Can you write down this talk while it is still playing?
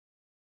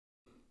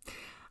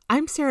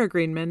I'm Sarah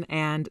Greenman,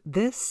 and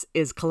this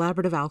is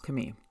Collaborative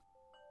Alchemy.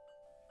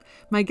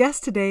 My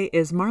guest today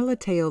is Marla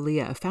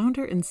Teolia,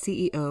 founder and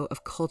CEO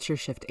of Culture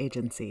Shift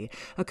Agency,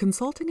 a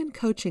consulting and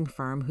coaching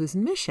firm whose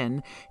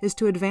mission is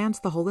to advance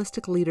the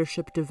holistic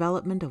leadership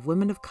development of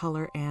women of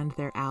color and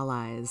their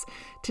allies.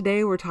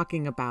 Today we're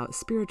talking about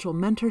spiritual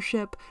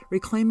mentorship,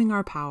 reclaiming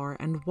our power,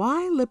 and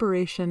why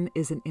liberation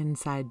is an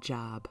inside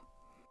job.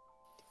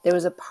 There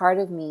was a part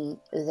of me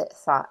that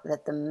thought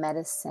that the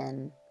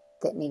medicine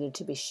that needed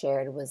to be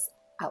shared was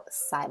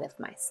outside of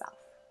myself.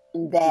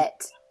 And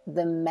that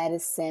the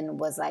medicine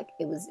was like,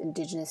 it was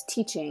indigenous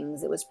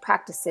teachings, it was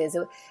practices,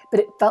 but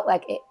it felt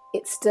like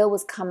it still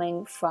was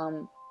coming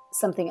from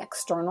something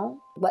external.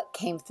 What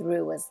came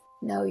through was,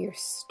 no, your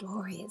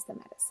story is the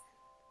medicine.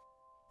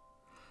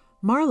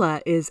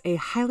 Marla is a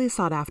highly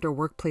sought-after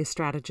workplace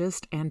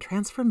strategist and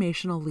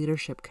transformational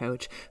leadership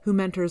coach who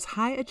mentors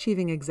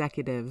high-achieving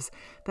executives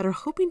that are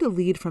hoping to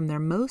lead from their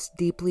most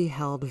deeply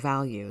held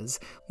values.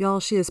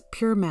 Y'all, she is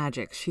pure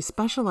magic. She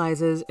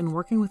specializes in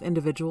working with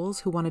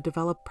individuals who want to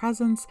develop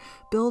presence,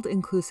 build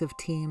inclusive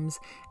teams,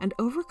 and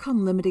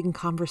overcome limiting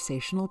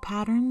conversational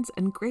patterns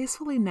and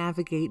gracefully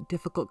navigate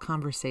difficult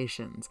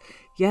conversations.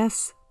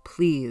 Yes,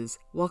 please.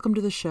 Welcome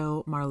to the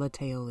show, Marla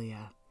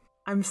Teolia.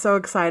 I'm so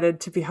excited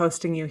to be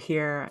hosting you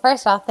here.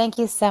 First of all, thank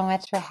you so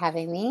much for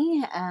having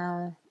me.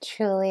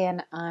 Truly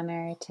an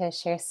honor to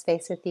share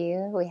space with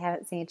you. We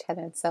haven't seen each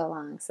other in so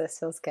long, so this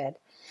feels good.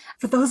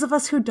 For those of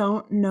us who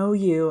don't know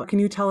you, can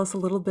you tell us a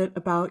little bit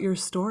about your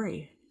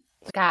story?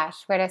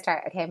 Gosh, where do I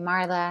start? Okay,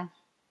 Marla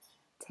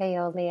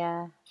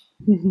Teolia.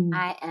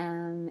 I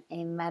am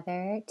a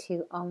mother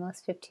to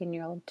almost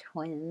 15-year-old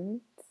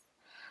twins.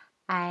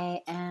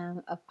 I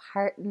am a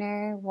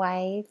partner,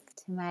 wife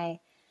to my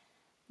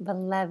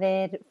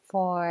beloved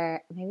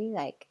for maybe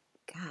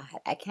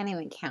God, I can't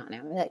even count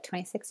now. Maybe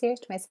 26 years,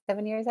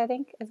 27 years, I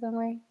think, is when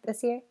we're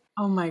this year.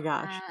 Oh my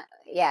gosh.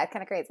 Yeah,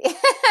 kind of crazy.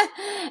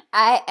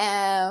 I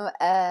am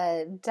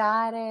a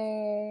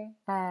daughter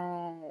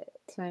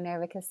to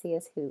Minerva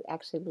Casillas, who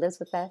actually lives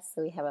with us.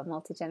 So we have a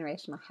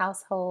multi-generational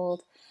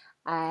household.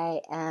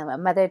 I am a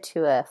mother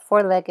to a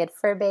four-legged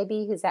fur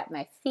baby who's at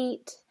my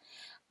feet.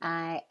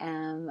 I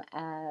am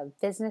a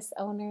business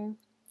owner,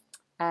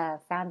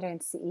 founder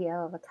and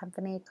CEO of a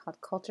company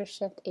called Culture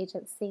Shift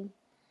Agency.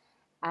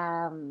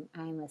 I'm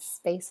a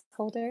space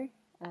holder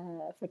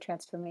for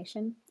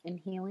transformation and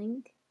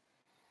healing.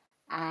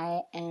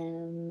 I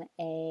am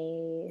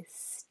a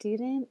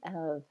student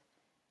of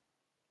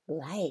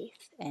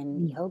life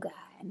and yoga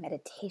and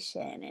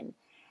meditation and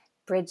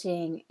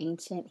bridging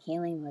ancient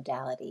healing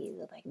modalities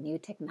with new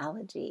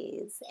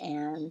technologies.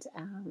 And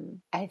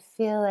I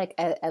feel like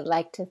I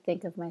like to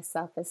think of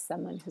myself as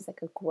someone who's a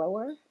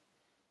grower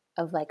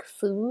of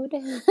food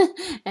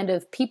and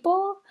of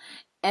people.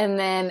 And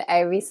then I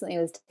recently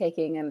was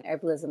taking an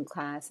herbalism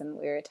class and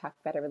we were talking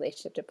about a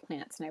relationship to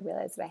plants, and I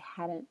realized that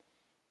I hadn't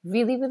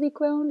really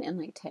grown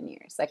in 10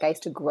 years. I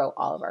used to grow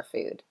all of our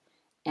food,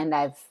 and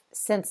I've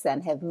since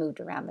then have moved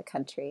around the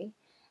country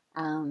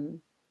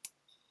and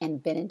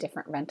been in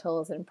different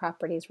rentals and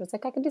properties where it's I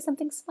could do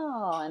something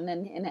small. And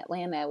then in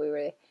Atlanta we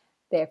were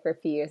there for a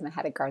few years and I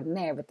had a garden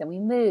there, but then we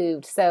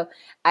moved. So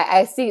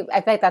I feel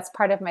like that's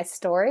part of my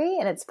story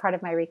and it's part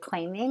of my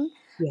reclaiming.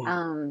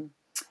 Yeah.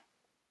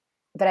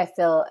 But I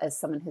feel as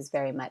someone who's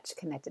very much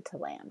connected to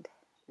land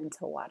and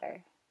to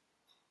water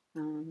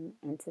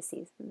and to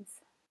seasons.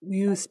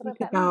 You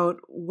speak about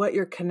what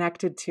you're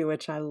connected to,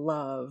 which I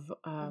love.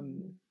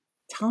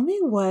 Tell me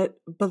what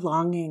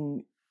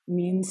belonging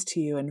means to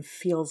you and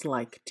feels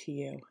like to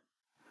you.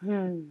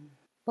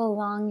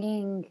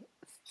 Belonging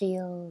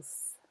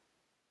feels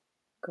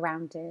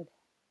grounded.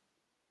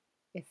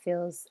 It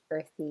feels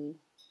earthy.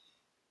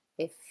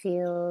 It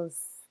feels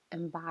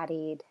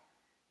embodied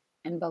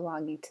and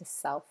belonging to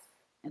self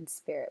and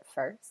spirit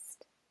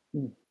first.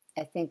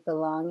 I think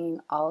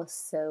belonging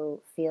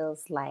also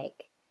feels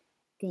like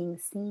being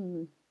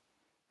seen,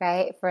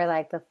 right? For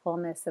the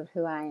fullness of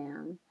who I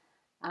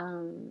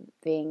am,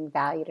 being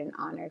valued and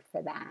honored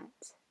for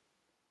that.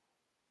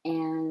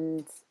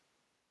 And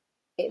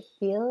it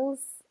feels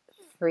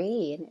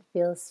free and it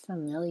feels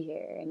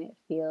familiar and it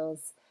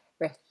feels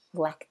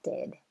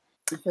reflected.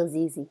 It feels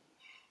easy.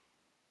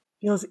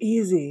 Feels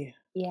easy.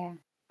 Yeah.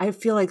 I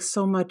feel like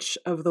so much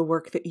of the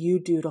work that you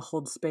do to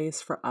hold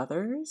space for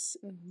others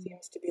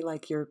seems to be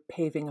like you're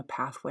paving a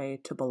pathway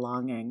to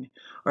belonging,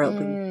 or at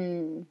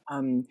least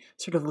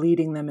sort of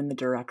leading them in the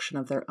direction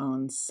of their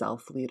own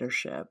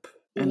self-leadership.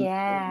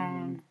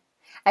 Yeah.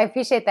 I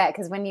appreciate that,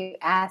 because when you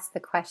asked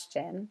the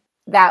question,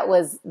 that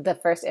was the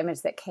first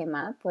image that came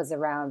up, was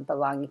around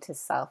belonging to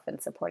self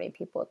and supporting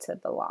people to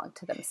belong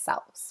to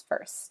themselves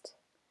first,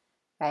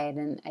 right?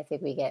 And I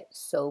think we get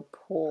so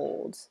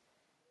pulled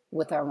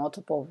with our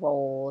multiple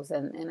roles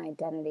and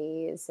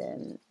identities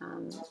and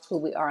who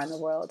we are in the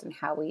world and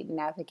how we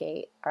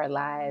navigate our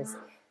lives,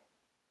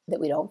 that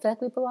we don't feel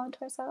like we belong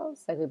to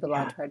ourselves. We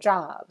belong to our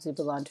jobs. We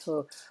belong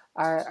to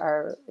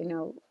our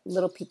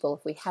little people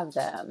if we have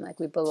them.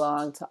 We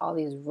belong to all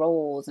these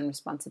roles and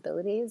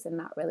responsibilities and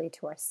not really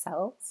to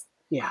ourselves.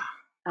 Yeah.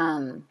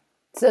 Um,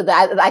 so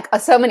that like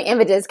so many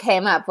images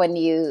came up when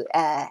you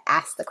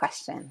asked the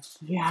question.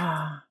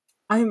 Yeah.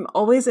 I'm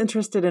always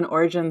interested in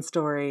origin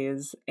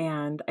stories,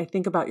 and I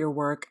think about your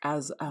work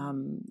as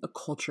a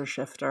culture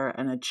shifter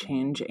and a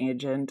change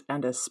agent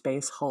and a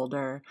space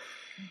holder.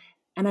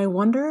 And I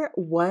wonder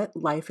what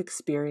life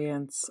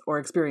experience or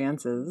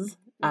experiences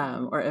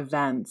Mm-hmm. or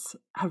events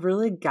have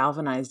really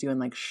galvanized you and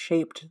like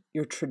shaped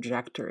your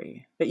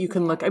trajectory that you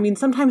can look. I Yeah, mean,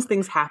 sometimes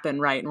things happen,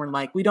 right? And we're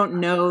like, we don't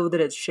know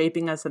that it's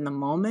shaping us in the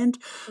moment.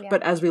 yeah,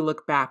 But as we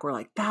look back, we're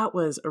like, that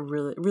was a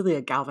really, really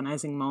a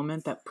galvanizing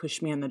moment that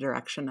pushed me in the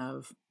direction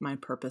of my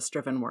purpose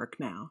driven work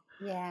now.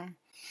 yeah,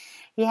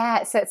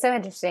 yeah. So it's so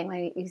interesting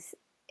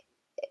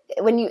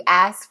when you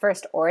ask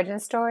first origin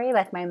story,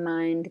 like my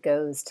mind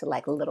goes to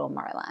like little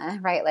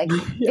Marla, right? Like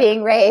Yeah.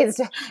 being raised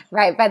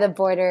right by the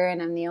border,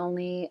 and I'm the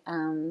only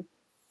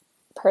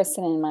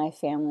person in my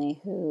family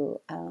who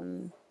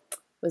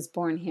was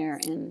born here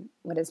in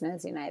what is known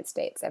as the United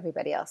States.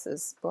 Everybody else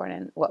is born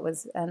in what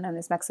was known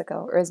as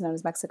Mexico, or is known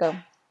as Mexico.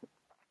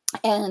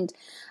 And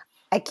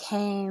I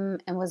came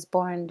and was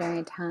born during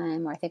a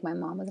time where I think my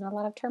mom was in a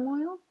lot of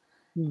turmoil,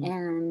 Mm.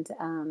 and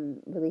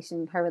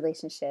her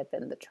relationship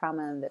and the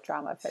trauma and the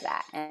drama for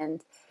that.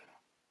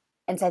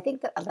 And so I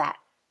think that that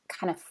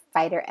kind of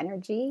fighter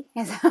energy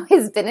has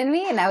always been in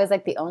me. And I was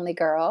like the only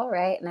girl,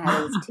 right? And I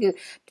had these two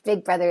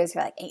big brothers who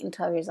were like 8 and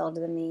 12 years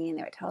older than me. And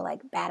they were total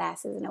like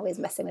badasses and always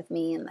messing with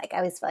me. And like I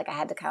always felt like I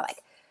had to kind of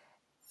like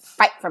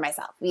fight for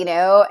myself, you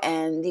know?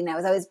 And, you know, I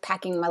was always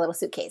packing my little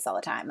suitcase all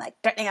the time, like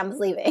threatening I was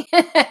leaving.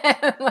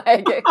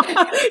 Like,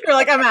 You're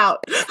like, I'm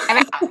out. I'm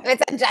out.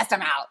 It's unjust,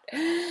 I'm out.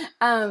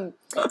 Um,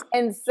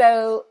 and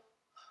so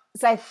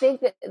I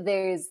think that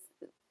there's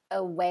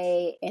a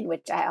way in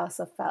which I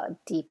also felt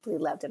deeply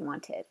loved and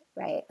wanted,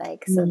 right?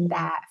 Like, so Mm.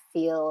 that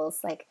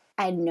feels like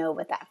I know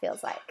what that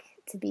feels like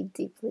to be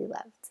deeply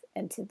loved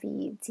and to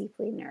be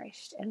deeply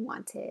nourished and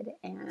wanted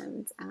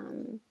and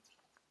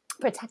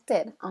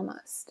protected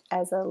almost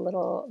as a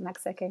little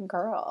Mexican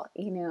girl,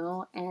 you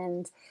know,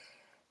 and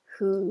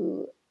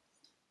who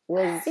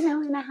was, you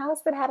know, in a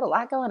house that had a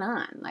lot going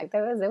on. Like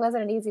it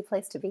wasn't an easy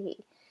place to be.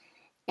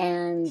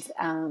 And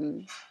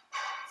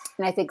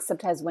I think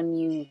sometimes when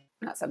you,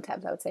 not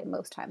sometimes, I would say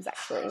most times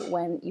actually,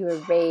 when you are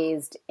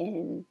raised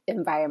in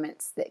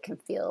environments that can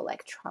feel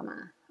like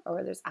trauma, or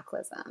where there's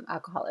alcoholism,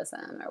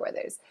 or where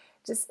there's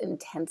just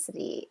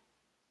intensity,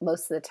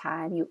 most of the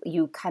time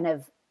you kind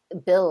of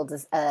build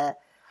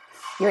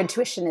your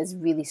intuition is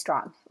really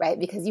strong, right?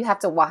 Because you have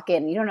to walk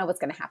in, you don't know what's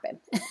going to happen.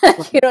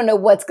 You don't know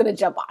what's going to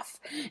jump off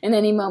in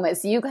any moment.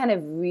 So you kind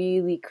of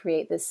really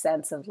create this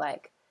sense of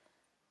like,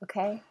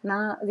 okay,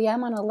 now yeah,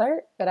 I'm on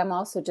alert, but I'm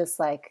also just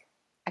like,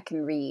 I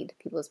can read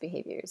people's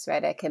behaviors,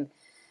 right? I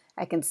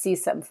can see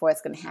something before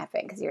it's going to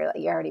happen because you're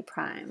already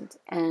primed.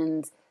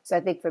 And so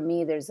I think for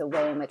me, there's a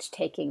way in which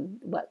taking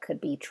what could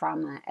be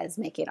trauma as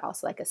making it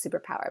also like a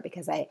superpower,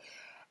 because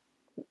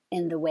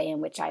in the way in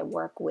which I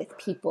work with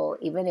people,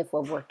 even if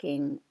we're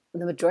working,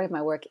 the majority of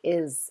my work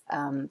is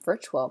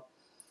virtual.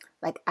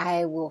 Like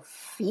I will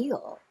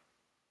feel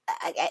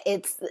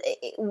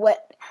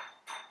what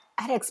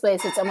I had to explain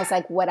this. It's almost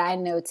like what I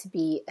know to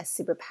be a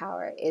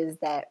superpower is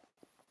that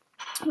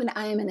when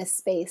I am in a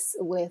space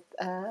with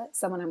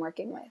someone I'm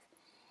working with,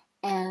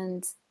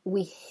 and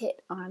we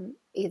hit on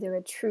either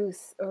a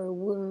truth or a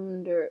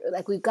wound, or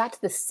like we got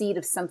to the seed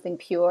of something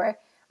pure,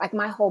 like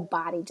my whole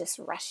body just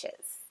rushes.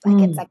 Like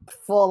it's Mm. like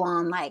full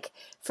on, like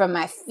from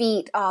my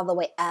feet all the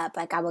way up.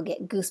 Like I will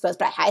get goosebumps,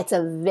 but it's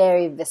a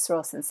very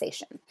visceral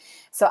sensation.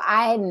 So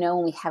I know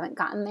when we haven't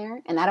gotten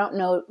there, and I don't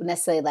know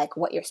necessarily like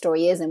what your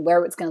story is and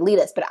where it's going to lead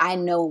us, but I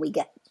know when we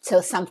get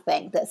to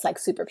something that's like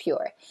super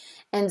pure.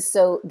 And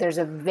so there's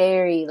a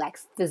very like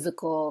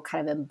physical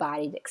kind of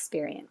embodied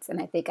experience. And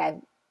I think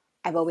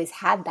I've always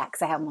had that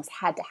because I almost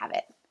had to have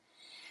it,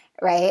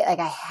 right? Like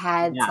I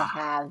had to Yeah.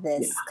 have Yeah.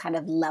 this kind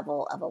of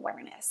level of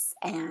awareness,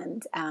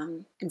 and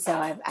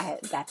so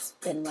that's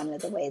been one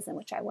of the ways in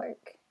which I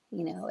work.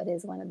 You know, it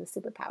is one of the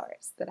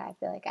superpowers that I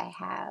feel like I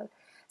have.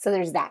 So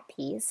there's that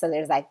piece. So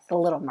there's like the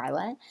little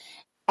Marla.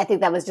 I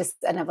think that was just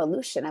an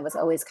evolution. I was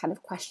always kind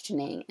of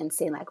questioning and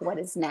seeing like what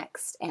is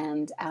next,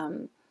 and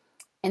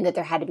that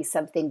there had to be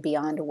something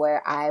beyond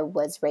where I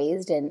was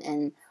raised,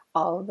 and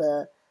all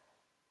the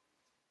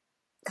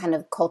kind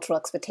of cultural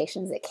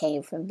expectations that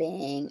came from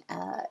being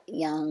a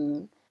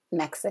young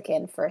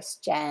Mexican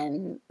first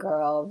gen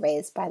girl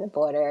raised by the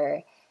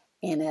border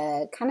in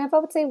a kind of, I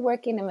would say,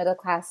 working a middle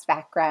class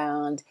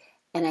background.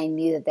 And I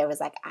knew that there was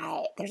like,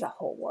 there's a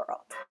whole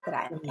world that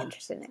I'm Yeah.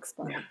 interested in Yeah.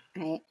 exploring,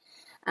 right?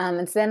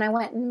 And so then I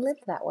went and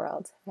lived that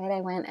world, right? I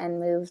went and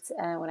moved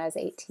when I was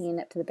 18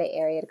 up to the Bay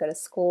Area to go to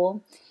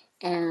school,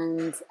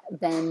 and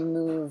then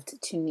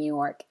moved to New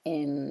York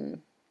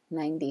in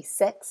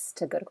 96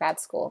 to go to grad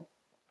school.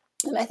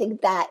 And I think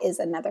that is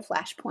another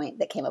flashpoint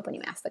that came up when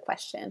you asked the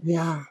question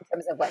Yeah. in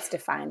terms of what's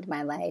defined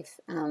my life.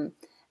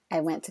 I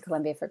went to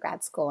Columbia for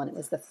grad school, and it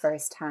was the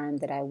first time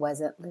that I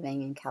wasn't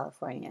living in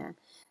California,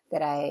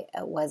 that I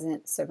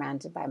wasn't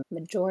surrounded by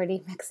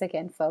majority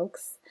Mexican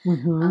folks.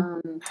 Hmm.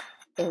 Um,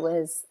 it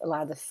was a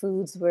lot of the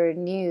foods were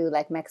new.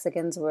 Like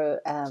Mexicans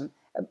were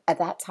at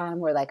that time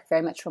were like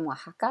very much from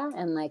Oaxaca,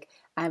 and like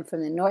I'm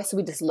from the north, so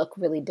we just look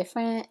really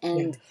different.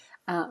 And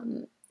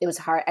it was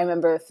hard. I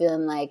remember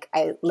feeling like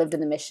I lived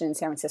in the Mission in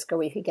San Francisco,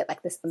 where you could get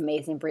like this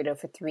amazing burrito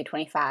for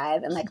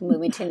 $3.25, and like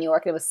moving to New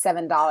York, it was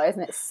 $7,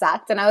 and it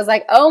sucked. And I was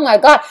like, oh my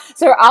god!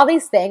 So there were all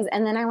these things,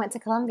 and then I went to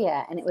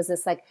Columbia, and it was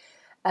this like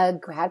a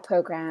grad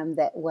program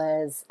that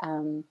was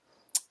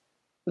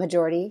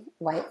majority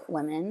white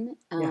women,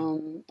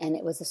 and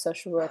it was a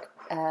social work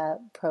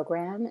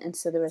program, and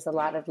so there was a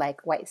lot of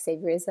like white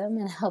saviorism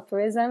and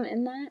helperism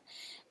in that,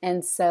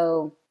 and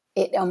so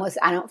it almost,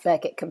 I don't feel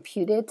like it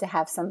computed to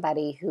have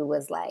somebody who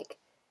was like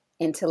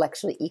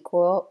intellectually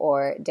equal,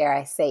 or dare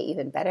I say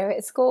even better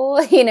at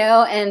school, you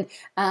know, and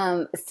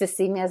to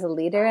see me as a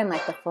leader and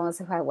like the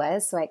fullness of who I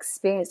was. So I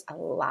experienced a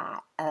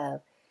lot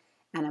of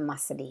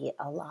animosity,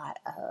 a lot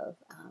of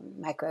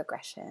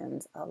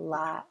microaggressions, a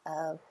lot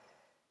of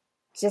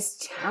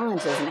just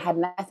challenges, and it had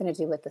nothing to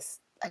do with this.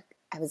 Like,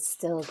 I was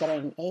still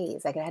getting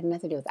A's. Like, it had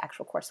nothing to do with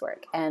actual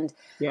coursework. And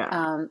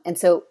and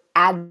so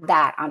add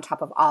that on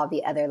top of all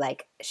the other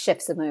like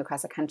shifts of moving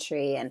across the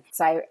country, and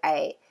so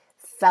I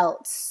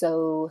felt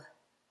so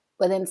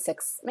within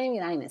maybe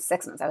not even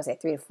 6 months, I would say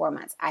 3 to 4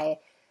 months, I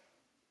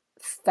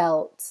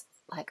felt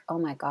like, oh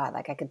my God,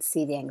 like I could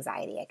see the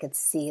anxiety, I could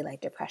see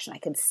like depression, I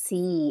could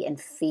see and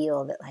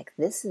feel that like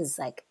this is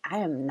like I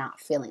am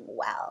not feeling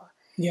well.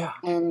 Yeah.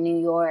 And New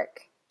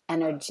York,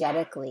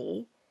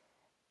 energetically,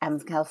 I'm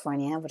from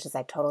California, which is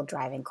like total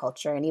driving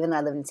culture. And even though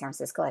I lived in San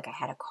Francisco, like I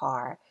had a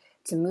car,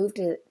 to move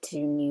to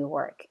New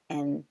York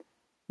and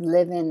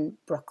live in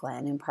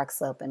Brooklyn and Park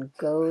Slope and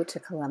go to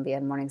Columbia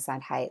and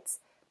Morningside Heights,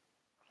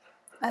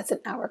 that's an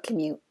hour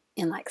commute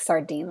in like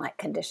sardine-like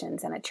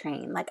conditions in a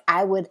train. Like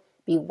I would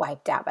be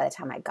wiped out by the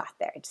time I got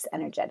there, just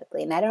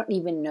energetically. And I don't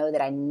even know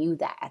that I knew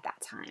that at that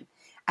time.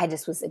 I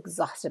just was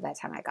exhausted by the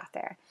time I got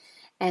there.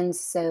 And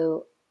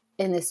so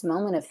in this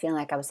moment of feeling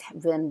like I was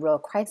in real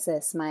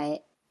crisis, my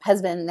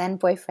husband, then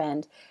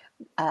boyfriend,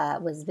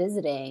 was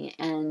visiting,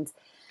 and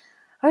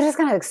I was just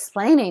kind of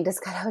explaining just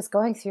what I was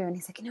going through. And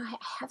he's like, I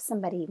have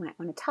somebody you might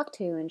want to talk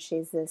to. And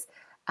she's this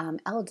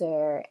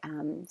elder,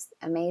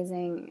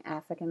 amazing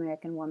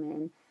African-American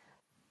woman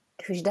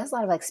who she does a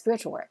lot of like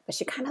spiritual work, but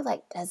she kind of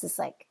like does this,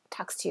 like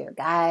talks to your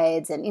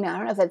guides. And, I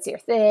don't know if that's your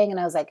thing. And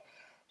I was like,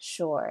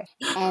 sure.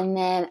 And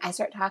then I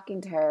start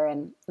talking to her,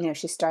 and,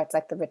 she starts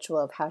like the ritual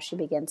of how she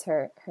begins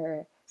her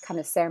kind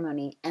of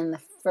ceremony. And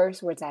the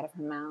first words out of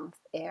her mouth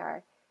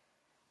are,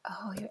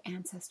 oh, your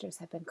ancestors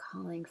have been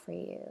calling for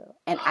you.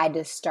 And I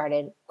just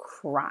started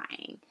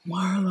crying.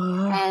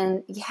 Marla.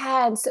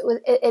 And so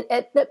it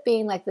ended up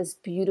being like this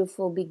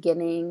beautiful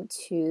beginning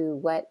to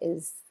what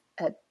is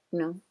a,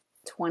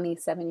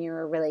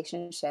 27-year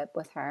relationship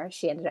with her.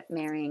 She ended up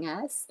marrying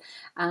us.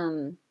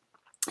 And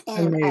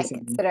amazing.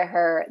 I consider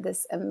her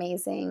this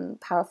amazing,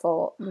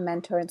 powerful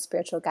mentor and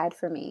spiritual guide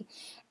for me.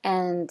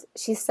 And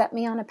she set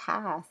me on a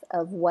path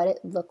of what it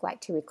looked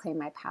like to reclaim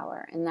my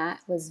power. And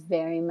that was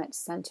very much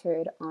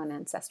centered on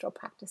ancestral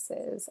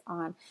practices,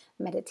 on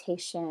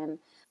meditation.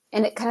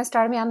 And it kind of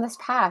started me on this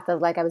path of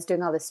like, I was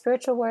doing all this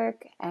spiritual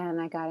work,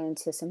 and I got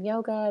into some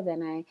yoga.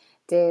 Then I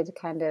did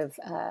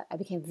I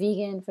became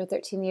vegan for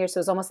 13 years. So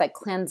it was almost like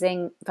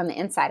cleansing from the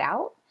inside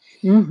out.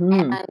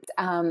 Mm-hmm.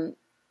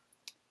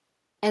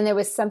 And there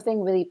was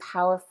something really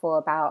powerful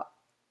about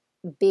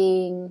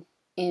being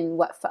in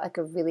what felt like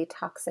a really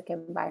toxic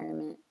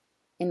environment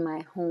in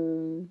my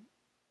home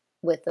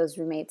with those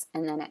roommates,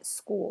 and then at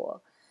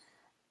school.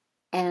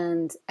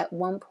 And at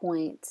one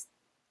point,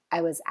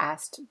 I was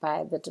asked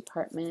by the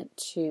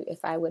department if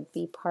I would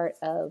be part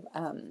of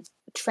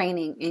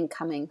training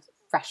incoming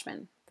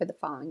freshmen for the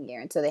following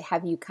year. And so they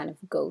have you kind of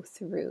go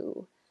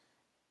through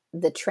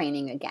the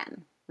training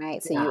again,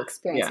 right? So you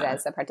experience it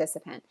as a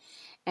participant.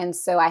 And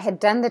so I had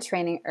done the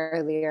training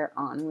earlier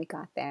on when we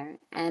got there.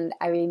 And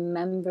I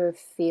remember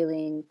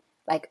feeling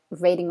like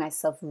rating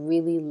myself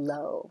really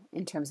low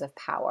in terms of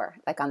power.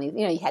 Like on these,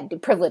 you had to do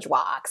privilege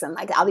walks and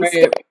like all these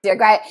stories,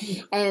 right?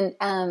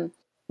 And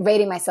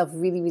rating myself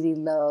really, really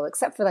low,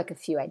 except for like a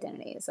few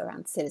identities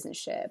around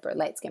citizenship or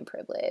light skin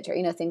privilege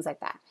or, things like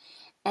that.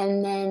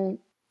 And then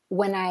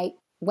when I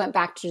went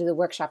back to do the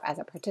workshop as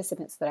a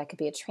participant so that I could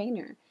be a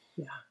trainer,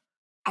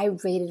 I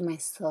rated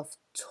myself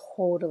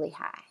totally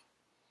high.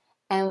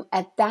 And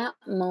at that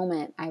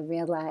moment, I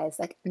realized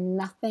like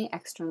nothing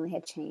externally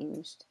had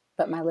changed,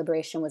 but my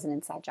liberation was an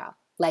inside job.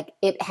 Like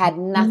it had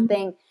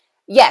nothing.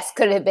 Yes,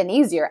 could it have been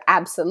easier?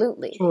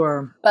 Absolutely.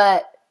 Sure.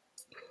 But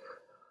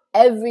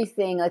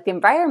everything, like the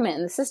environment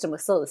and the system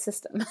was still the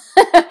system.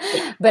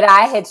 But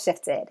I had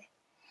shifted,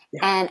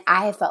 and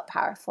I had felt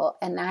powerful,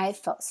 and I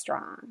felt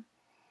strong.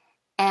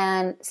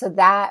 And so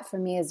that for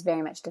me has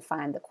very much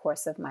defined the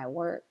course of my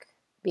work,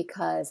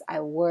 because I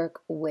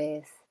work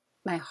with,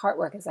 my heart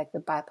work is like the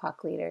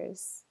BIPOC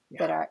leaders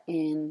that are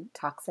in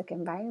toxic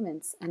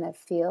environments, and I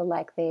feel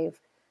like they've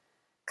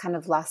kind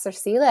of lost their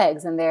sea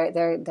legs, and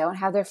they don't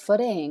have their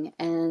footing,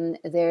 and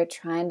they're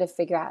trying to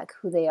figure out like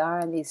who they are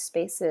in these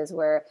spaces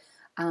where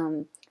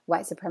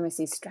white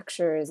supremacy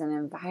structures and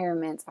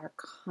environments are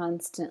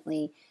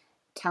constantly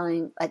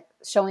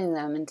showing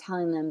them and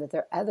telling them that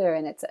they're other,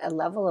 and it's a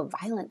level of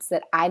violence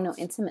that I know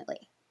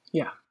intimately.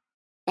 Yeah.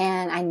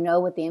 And I know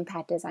what the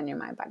impact is on your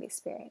mind, body,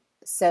 spirit.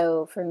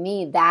 So for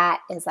me,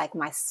 that is like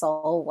my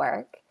soul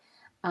work.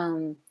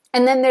 And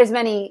then there's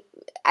many,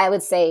 I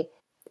would say,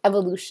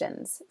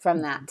 evolutions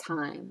from that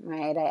time,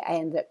 right? I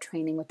ended up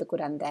training with the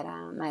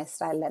curandera,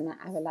 Maestra Elena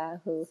Avila,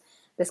 who,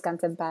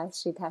 descansa en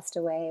paz, she passed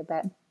away,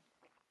 but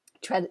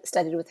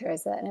studied with her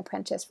as an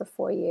apprentice for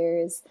 4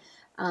 years.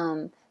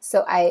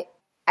 So I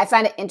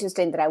find it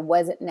interesting that I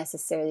wasn't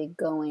necessarily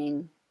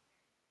going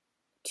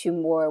to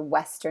more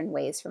Western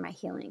ways for my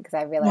healing, because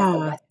I realized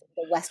Yeah.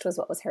 the West was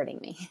what was hurting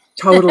me.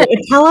 Totally.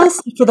 And tell us,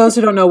 for those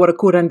who don't know, what a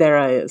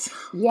curandera is.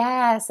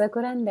 Yeah, so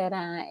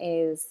curandera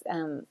is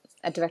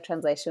a direct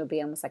translation would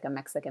be almost like a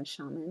Mexican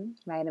shaman,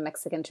 right? A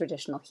Mexican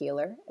traditional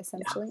healer,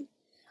 essentially.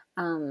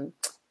 Yeah.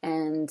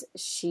 And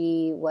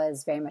she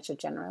was very much a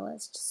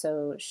generalist.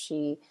 So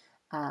she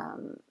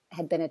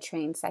had been a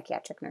trained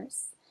psychiatric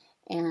nurse,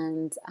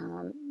 and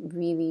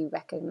really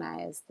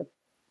recognized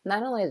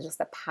not only just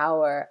the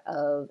power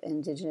of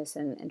indigenous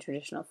and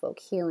traditional folk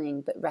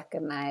healing, but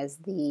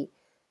recognized the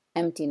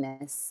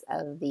emptiness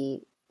of the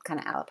kind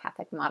of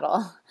allopathic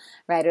model,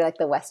 right? Or like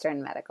the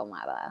Western medical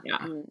model.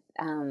 Yeah.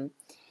 And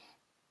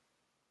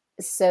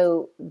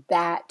so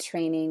that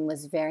training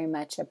was very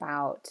much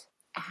about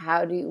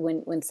how do you,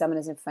 when someone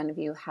is in front of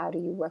you, how do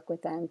you work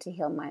with them to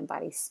heal mind,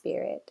 body,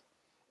 spirit,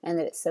 and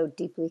that it's so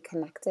deeply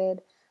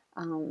connected.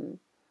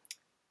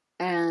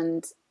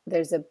 And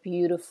there's a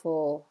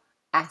beautiful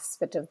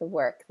aspect of the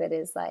work that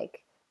is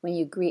like, when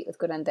you greet with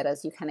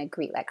curanderos, you kind of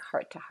greet like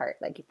heart to heart.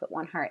 Like you put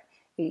one heart,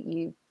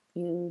 you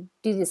do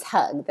this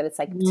hug that it's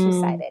like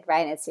two-sided,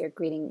 right? And it's you're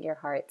greeting your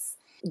hearts.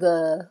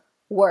 The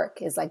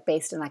work is like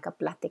based in like a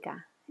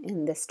plática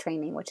in this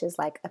training, which is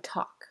like a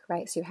talk,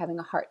 right? So you're having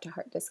a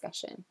heart-to-heart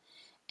discussion,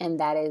 and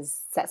that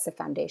sets the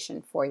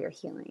foundation for your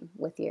healing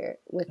with the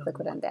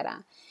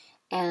curandera.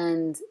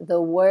 And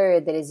the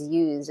word that is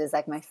used is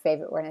like my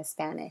favorite word in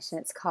Spanish,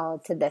 and it's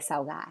called te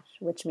desahogar,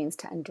 which means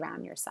to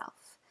undrown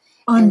yourself.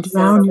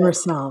 Undrown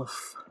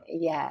yourself.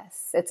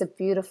 Yes, it's a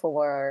beautiful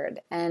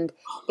word. And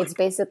it's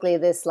basically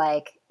this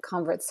like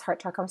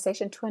heart-to-heart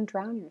conversation to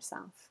undrown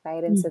yourself,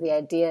 right? And so the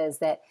idea is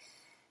that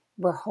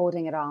we're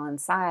holding it all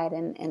inside,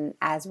 and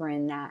as we're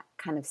in that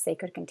kind of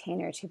sacred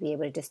container, to be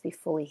able to just be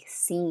fully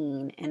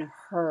seen and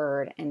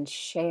heard and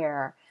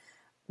share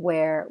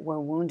where we're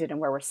wounded and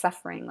where we're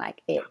suffering,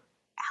 like it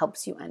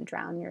helps you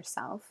undrown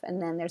yourself.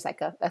 And then there's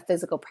like a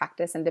physical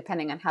practice, and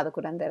depending on how the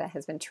curandera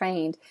has been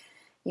trained,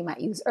 you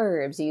might use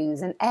herbs, you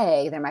use an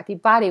egg, there might be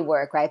body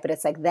work, right? But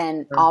it's like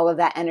then all of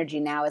that energy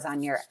now is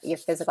on your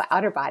physical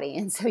outer body,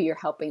 and so you're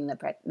helping the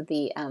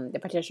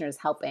practitioner is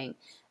helping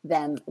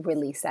them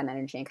release that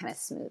energy and kind of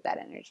smooth that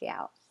energy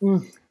out.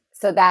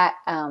 So that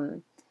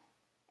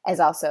is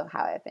also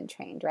how I've been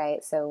trained,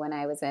 right? So when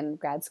I was in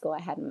grad school,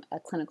 I had a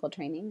clinical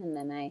training, and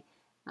then I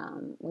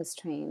was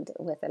trained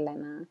with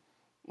Elena,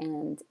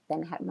 and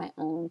then had my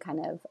own kind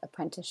of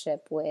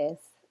apprenticeship with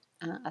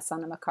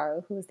Asana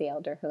Makaru, who was the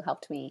elder who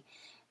helped me.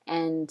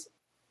 And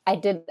I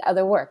did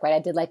other work, right? I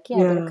did I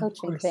did a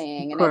coaching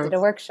thing, and I did a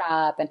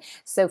workshop. And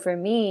so for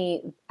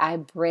me, I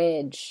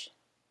bridge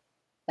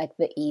like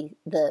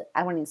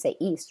I wouldn't even say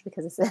East,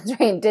 because it's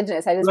very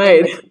indigenous. I just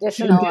bring the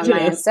traditional and my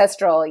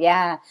ancestral,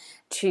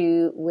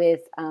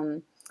 with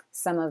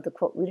some of the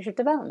quote leadership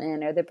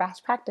development or the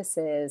best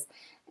practices.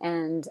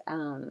 And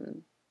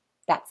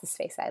that's the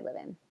space I live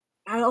in.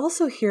 I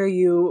also hear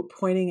you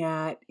pointing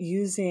at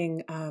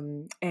using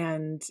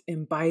and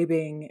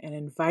imbibing and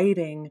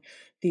inviting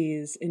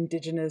these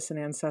indigenous and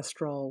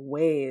ancestral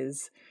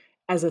ways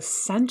as a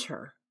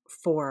center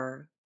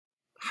for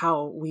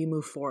how we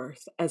move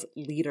forth as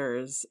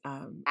leaders.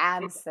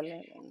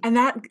 Absolutely. And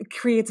that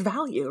creates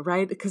value,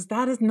 right? Because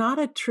that is not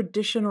a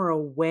tradition or a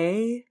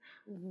way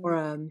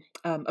or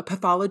a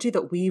pathology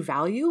that we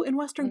value in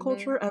Western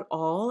culture at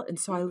all. And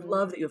so I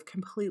love that you have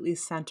completely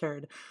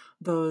centered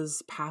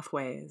those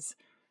pathways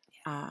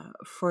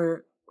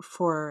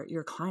for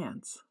your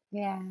clients.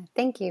 Yeah,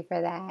 thank you for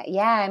that.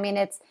 Yeah, I mean,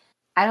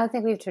 I don't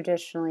think we've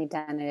traditionally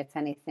done it. If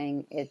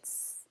anything,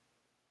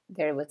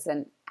 there was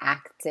an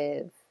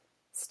active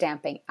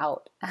stamping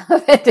out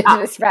of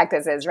indigenous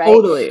practices, right?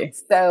 Totally.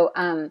 So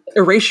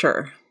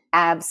erasure.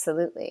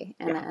 Absolutely.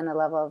 And a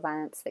level of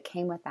violence that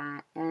came with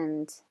that.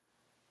 And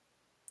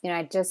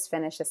I just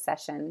finished a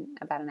session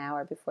about an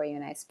hour before you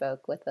and I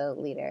spoke with a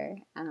leader,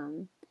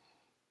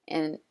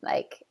 and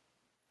like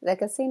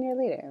a senior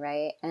leader,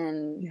 right?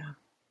 And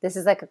this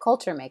is like a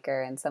culture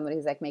maker and somebody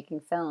who's like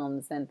making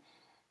films. And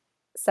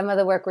some of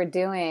the work we're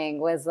doing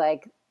was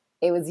like,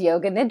 it was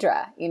yoga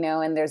nidra,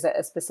 and there's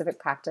a specific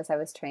practice. I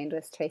was trained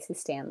with Tracy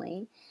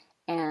Stanley,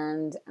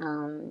 and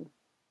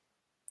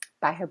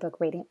by her book,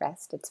 Radiant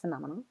Rest. It's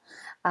phenomenal.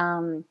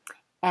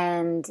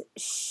 And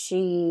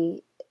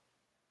she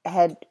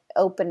had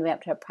opened me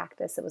up to a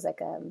practice. It was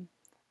like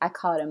I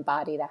call it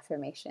embodied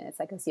affirmation. It's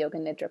like this yoga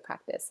nidra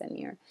practice, and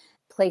you're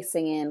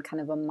placing in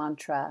kind of a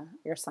mantra,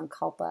 your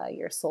sankalpa,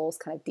 your soul's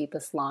kind of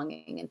deepest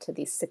longing into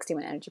these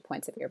 61 energy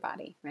points of your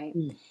body, right?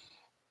 Mm.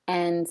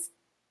 And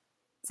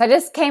so I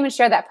just came and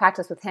shared that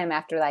practice with him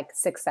after like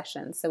 6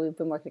 sessions. So we've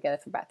been working together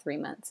for about 3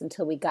 months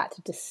until we got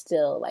to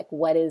distill like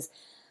what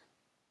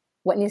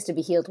needs to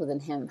be healed within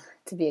him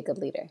to be a good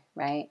leader,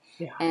 right?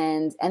 Yeah.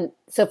 And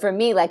so for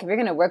me, like if you're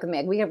going to work with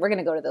me, we're going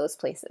to go to those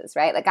places,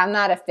 right? Like I'm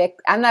not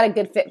a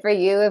good fit for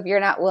you if you're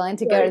not willing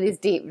to go to these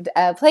deep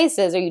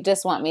places, or you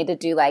just want me to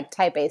do like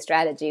type A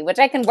strategy, which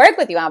I can work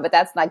with you on, but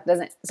that's like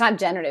it's not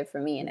generative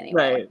for me in any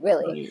way,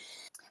 really. Right.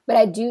 But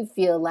I do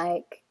feel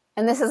like,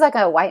 and this is like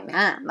a white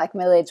man, like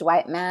middle-aged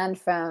white man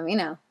from,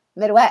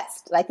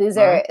 Midwest. Like these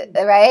are,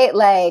 right?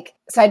 Like,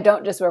 so I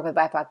don't just work with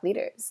BIPOC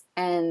leaders.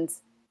 And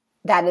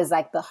that is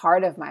like the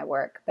heart of my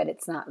work, but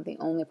it's not the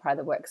only part of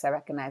the work, because I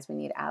recognize we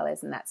need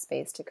allies in that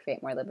space to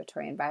create more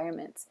liberatory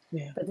environments.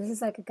 Yeah. But this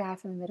is like a guy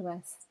from the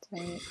Midwest,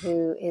 right?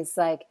 Who is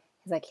like,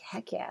 he's like,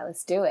 heck yeah,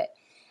 let's do it.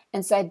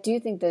 And so I do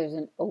think there's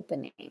an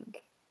opening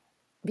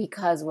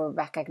because we're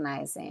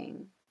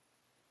recognizing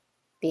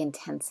the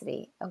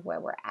intensity of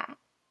where we're at.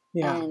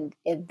 Yeah. And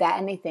if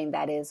that anything,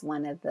 that is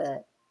one of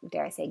the,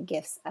 dare I say,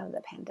 gifts of the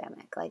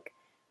pandemic. Like,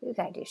 we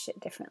got to do shit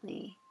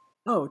differently.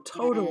 Oh,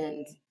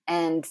 totally.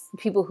 And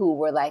people who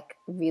were like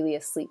really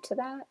asleep to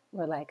that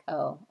were like,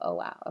 oh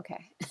wow,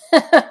 okay.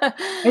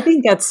 I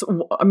think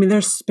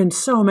there's been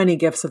so many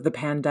gifts of the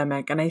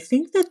pandemic. And I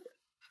think that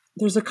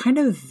there's a kind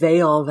of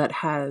veil that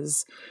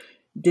has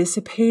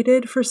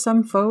dissipated for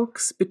some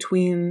folks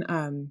between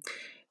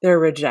their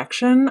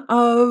rejection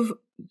of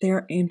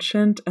their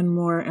ancient and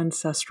more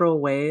ancestral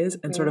ways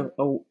and sort of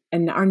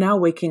and are now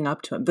waking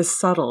up to it. The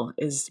subtle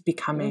is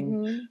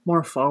becoming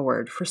more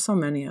forward for so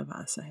many of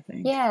us, I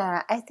think.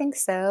 Yeah, I think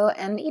so.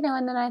 And,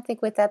 and then I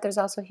think with that, there's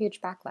also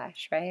huge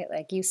backlash, right?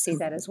 Like you see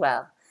that as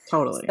well.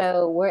 Totally.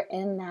 So we're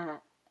in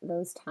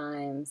those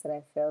times that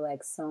I feel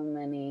like so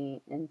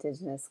many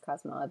indigenous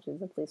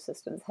cosmologies and belief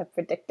systems have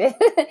predicted.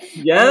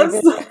 Yes.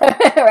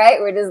 Right?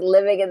 We're just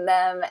living in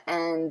them,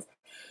 and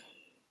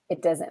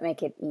it doesn't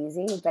make it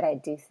easy, but I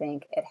do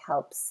think it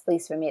helps, at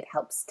least for me, it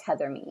helps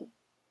tether me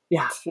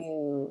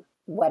to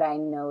what I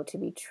know to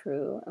be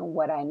true and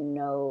what I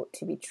know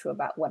to be true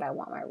about what I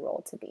want my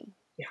role to be.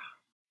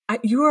 Yeah.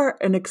 You are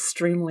an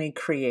extremely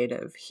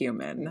creative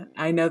human.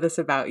 I know this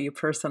about you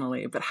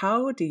personally, but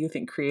how do you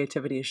think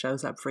creativity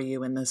shows up for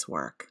you in this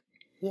work?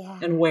 Yeah.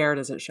 And where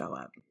does it show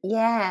up?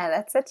 Yeah,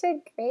 that's such a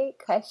great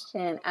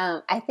question.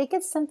 I think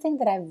it's something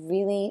that I've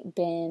really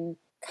been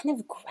kind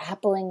of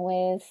grappling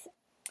with.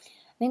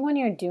 I think when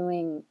you're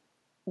doing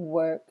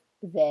work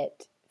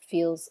that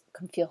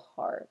can feel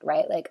hard,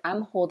 right? Like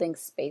I'm holding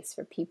space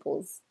for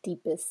people's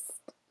deepest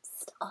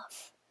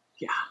stuff.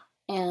 Yeah.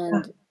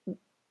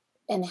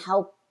 And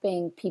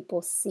helping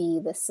people see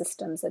the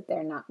systems that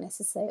they're not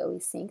necessarily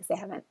always seeing because they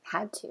haven't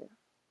had to,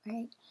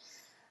 right?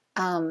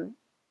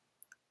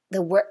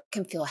 The work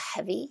can feel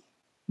heavy.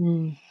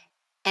 And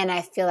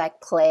I feel like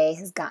play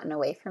has gotten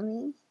away from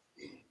me.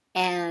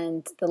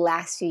 And the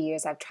last few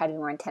years, I've tried to be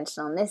more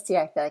intentional. And this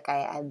year, I feel like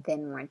I've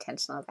been more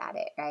intentional about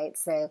it, right?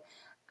 So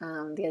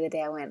the other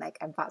day,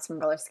 I bought some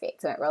roller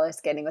skates. I went roller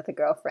skating with a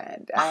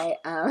girlfriend, right?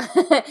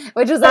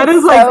 Which was that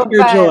is so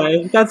pure fun.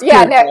 Joy. That's pure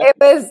joy. It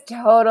was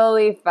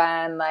totally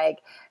fun. Like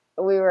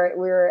we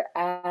were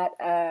at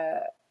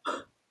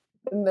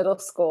middle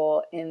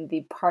school in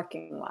the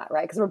parking lot,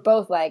 right? Because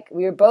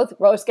we were both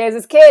roller skaters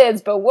as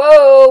kids, but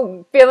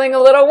whoa, feeling a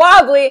little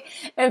wobbly.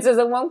 And so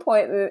at one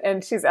point,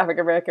 and she's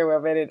African American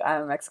woman and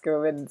I'm Mexican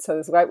woman, and so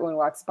this white woman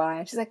walks by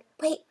and she's like,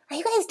 "Wait, are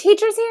you guys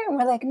teachers here?" And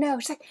we're like, "No."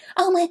 She's like,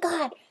 "Oh my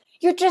God,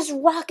 you're just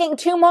rocking,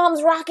 2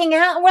 moms rocking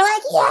out." And we're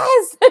like,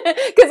 "Yes."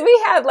 Because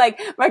we had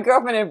my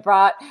girlfriend had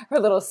brought her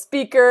little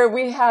speaker.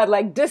 We had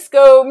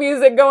disco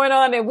music going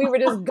on and we were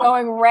just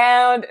going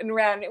round and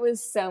round. It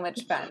was so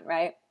much fun,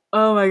 right?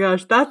 Oh my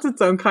gosh, that's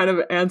its own kind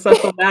of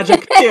ancestral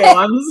magic too.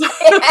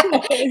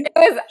 It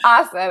was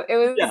awesome. It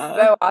was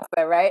so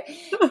awesome, right?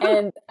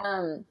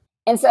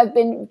 And so I've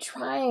been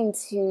trying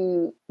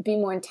to be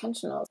more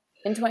intentional.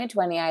 In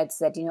 2020, I had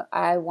said,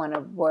 I want to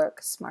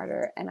work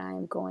smarter and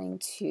I'm going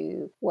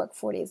to work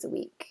 4 days a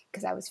week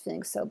because I was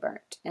feeling so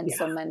burnt. And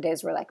so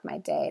Mondays were my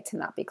day to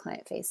not be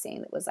client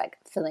facing. It was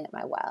filling up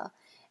my well.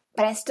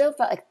 But I still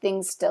felt like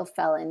things still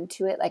fell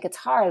into it. It's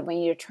hard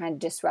when you're trying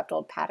to disrupt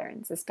old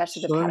patterns,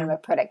 especially the pattern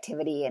of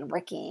productivity and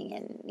working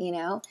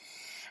and,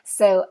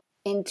 So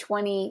in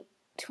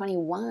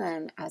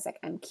 2021, I was like,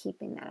 I'm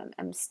keeping that.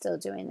 I'm still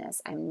doing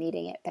this. I'm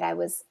needing it. But I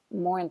was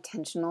more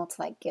intentional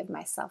to give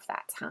myself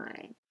that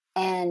time.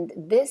 And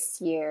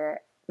this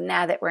year,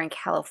 now that we're in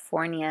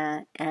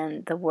California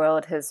and the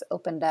world has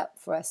opened up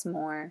for us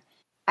more,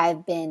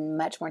 I've been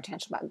much more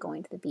intentional about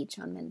going to the beach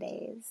on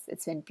Mondays.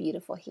 It's been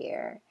beautiful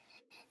here.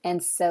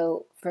 And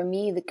so for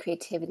me, the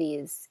creativity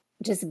is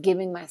just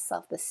giving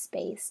myself the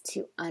space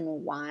to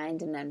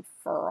unwind and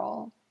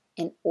unfurl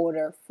in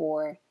order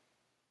for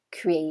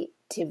creative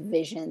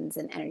visions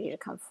and energy to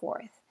come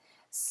forth.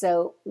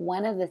 So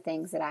one of the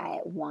things that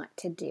I want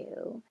to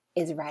do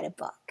is write a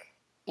book.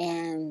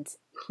 And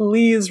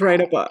Please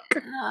write a book.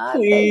 thank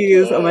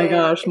Please. Oh my you.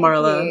 gosh, Thank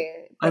Marla.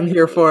 you. I'm Thank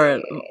here for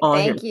it. I'm you. all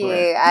here Thank for it.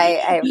 you.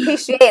 I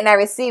appreciate and I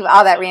receive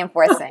all that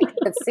reinforcement because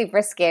it's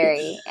super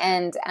scary.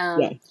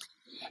 Yeah.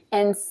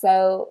 And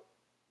so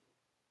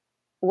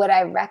what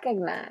I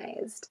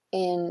recognized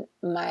in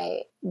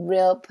my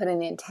real putting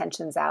the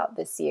intentions out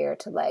this year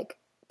to like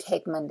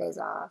take Mondays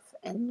off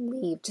and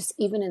leave, just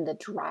even in the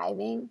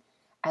driving,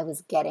 I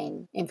was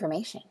getting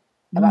information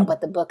about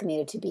what the book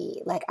needed to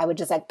be. Like I would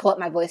just like pull up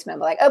my voice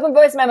memo, like open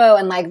voice memo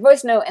and like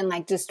voice note and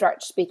like just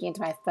start speaking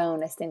into my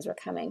phone as things were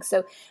coming.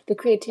 So the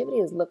creativity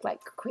has looked like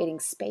creating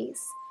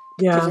space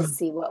to just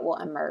see what will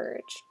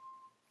emerge.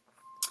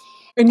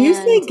 And you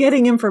say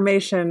getting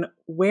information,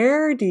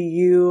 where do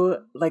you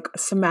like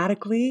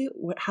somatically,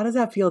 how does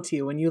that feel to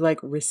you when you like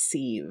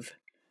receive?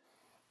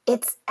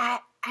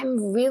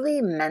 I'm really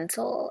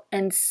mental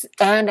and it's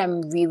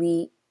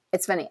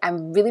funny.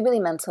 I'm really, really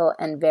mental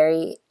and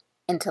very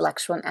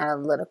intellectual and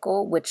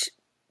analytical, which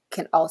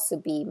can also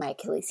be my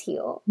Achilles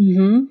heel.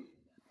 Mm-hmm.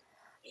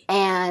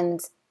 And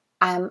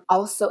I'm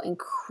also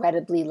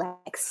incredibly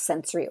like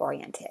sensory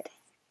oriented,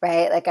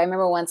 right? Like I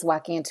remember once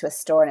walking into a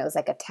store and it was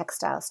like a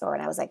textile store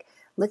and I was like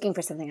looking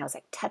for something. I was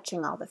like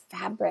touching all the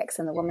fabrics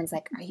and the woman's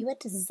like, "Are you a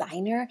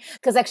designer?"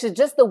 Because actually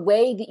just the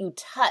way that you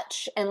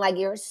touch and like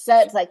you're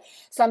such like,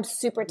 so I'm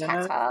super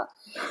tactile.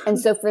 And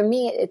so for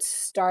me, it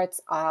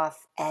starts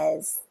off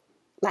as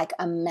like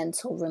a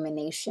mental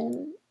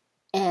rumination.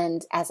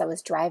 And as I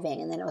was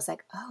driving and then it was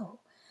like, oh,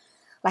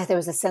 like there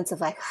was a sense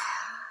of like,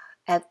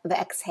 at the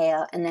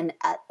exhale and then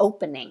an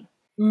opening,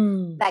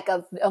 like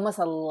almost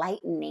a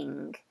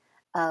lightening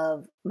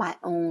of my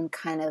own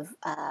kind of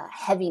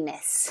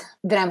heaviness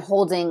that I'm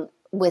holding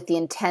with the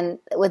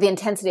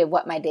intensity of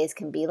what my days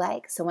can be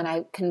like. So when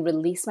I can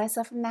release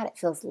myself from that, it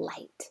feels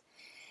light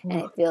and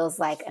it feels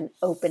like an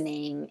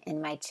opening in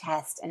my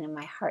chest and in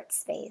my heart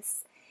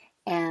space.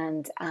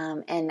 And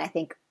I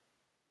think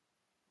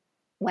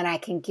when I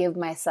can give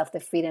myself the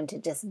freedom to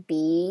just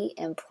be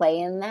and play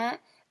in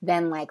that,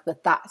 then like the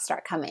thoughts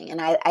start coming and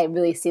I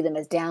really see them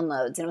as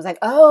downloads. And it was like,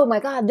 oh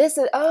my God,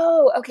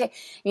 okay.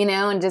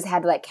 And just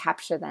had to like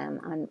capture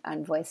them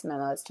on voice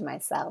memos to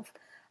myself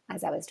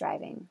as I was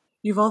driving.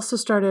 You've also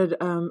started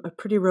a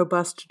pretty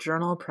robust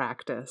journal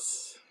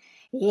practice.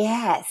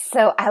 Yes.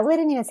 So I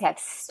wouldn't even say I've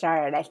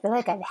started. I feel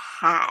like I've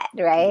had,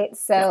 right?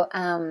 So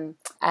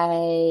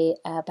I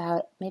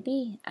about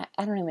maybe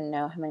I don't even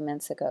know how many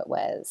months ago it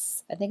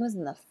was. I think it was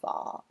in the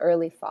fall,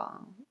 early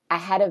fall. I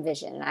had a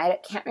vision and I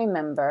can't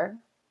remember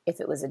if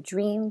it was a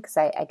dream because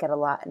I get a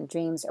lot in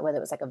dreams or whether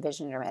it was like a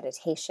vision or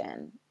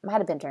meditation. It might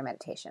have been during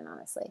meditation,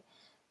 honestly,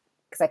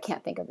 because I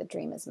can't think of the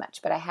dream as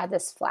much. But I had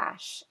this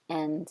flash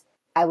and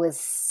I was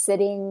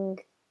sitting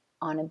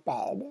on a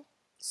bed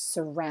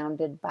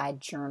surrounded by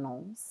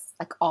journals,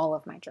 like all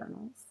of my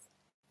journals.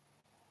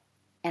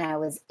 And I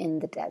was in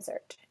the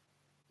desert.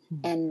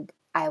 And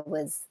I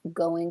was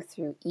going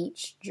through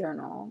each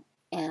journal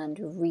and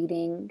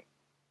reading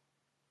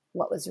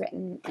what was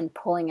written and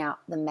pulling out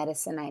the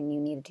medicine I knew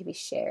needed to be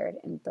shared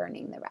and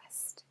burning the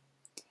rest.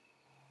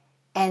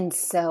 And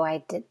so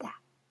I did that.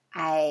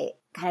 I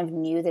kind of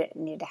knew that it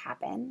needed to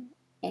happen.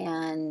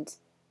 And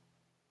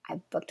I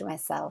booked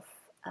myself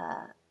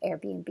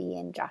Airbnb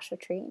in Joshua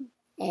Tree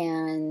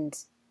and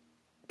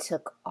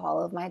took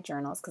all of my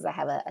journals because I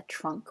have a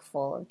trunk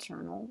full of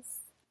journals.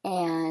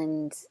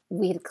 And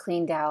we had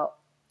cleaned out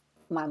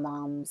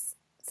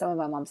some of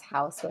my mom's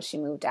house while she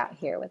moved out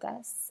here with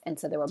us. And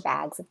so there were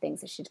bags of things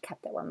that she'd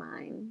kept that were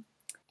mine.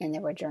 And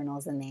there were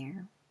journals in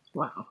there.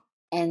 Wow.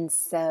 And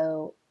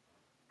so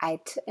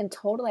in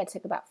total, I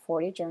took about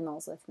 40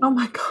 journals with me. Oh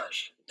my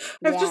gosh.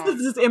 I've just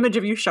this image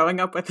of you showing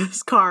up with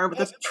this car with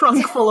this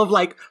trunk full of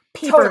like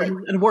paper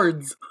and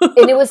words.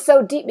 And it was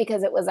so deep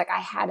because it was like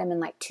I had them in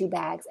like 2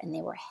 bags and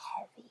they were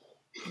heavy.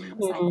 And I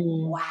was like,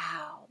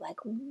 wow, like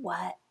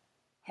what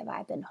have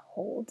I been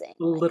holding?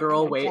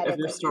 Literal like, weight of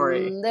your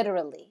story.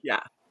 Literally.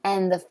 Yeah.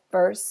 And the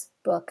first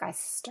book I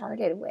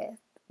started with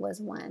was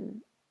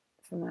one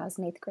from when I was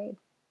in 8th grade.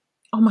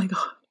 Oh my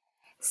God.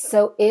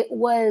 So it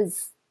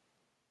was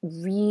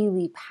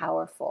really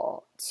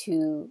powerful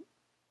to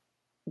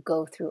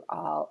go through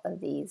all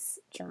of these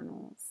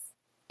journals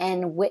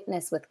and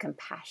witness with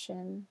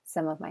compassion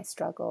some of my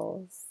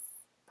struggles,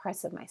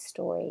 parts of my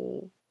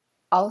story.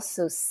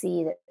 Also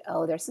see that,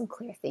 there's some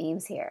clear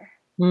themes here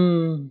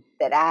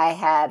that I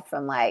had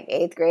from like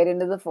 8th grade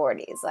into the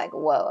 40s. Like,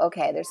 whoa,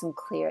 okay, there's some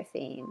clear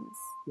themes.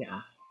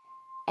 Yeah.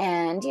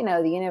 And,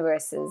 the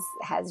universe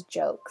has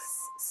jokes.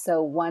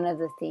 So one of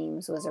the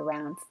themes was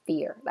around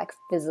fear, like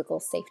physical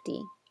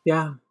safety.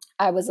 Yeah.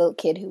 I was a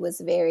kid who was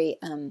very,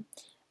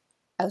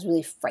 I was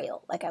really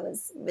frail. Like I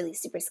was really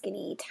super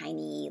skinny,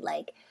 tiny.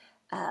 Like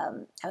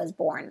I was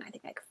born, I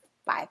think like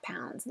 5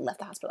 pounds and left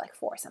the hospital like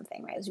 4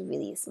 something, right? I was a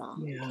really small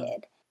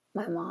kid.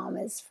 My mom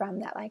is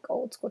from that like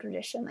old school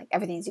tradition. Like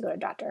everything is you go to a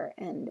doctor,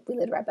 and we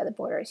lived right by the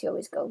border. So you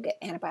always go get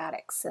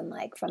antibiotics and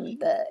like from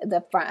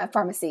the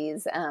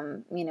pharmacies,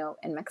 in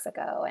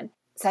Mexico. And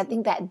So I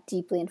think that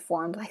deeply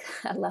informed like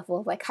a level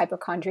of like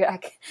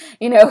hypochondriac,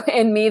 you know,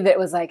 in me that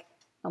was like,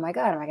 oh my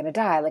God, am I going to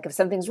die? Like if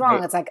something's wrong,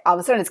 Right. it's like all of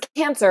a sudden it's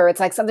cancer. It's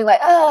like something like,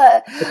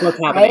 Like what's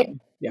right? happening?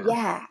 Yeah.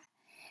 Yeah.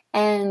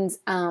 And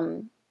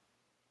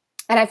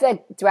I feel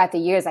like throughout the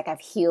years, like I've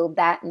healed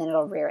that and then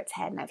it'll rear its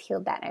head and I've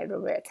healed that and it'll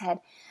rear its head.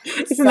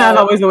 Isn't that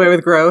So always the way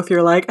with growth?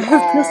 You're like, I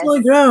have yes.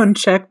 personally grown,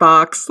 check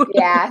box.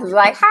 Yeah. It's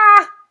like,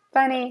 ha,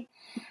 funny.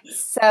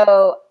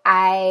 So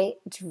I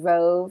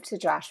drove to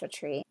Joshua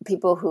Tree.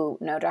 People who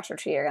know Joshua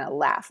Tree are going to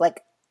laugh.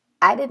 Like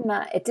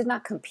it did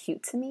not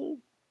compute to me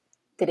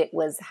that it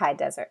was high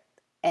desert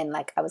and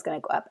like I was going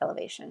to go up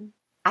elevation.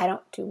 I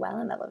don't do well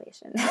in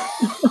elevation.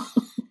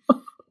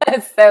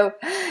 So,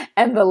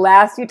 and the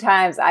last few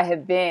times I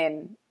have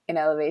been in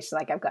elevation,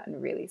 like I've gotten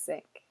really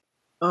sick.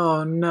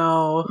 Oh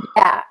no.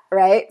 Yeah,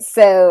 right.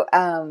 So,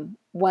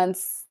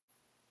 once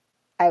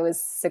I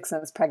was 6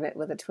 months pregnant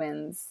with the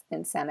twins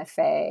in Santa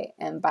Fe,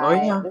 and Oh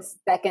by yeah. the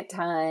second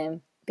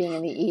time being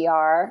in the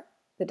ER,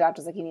 the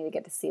doctor's like, "You need to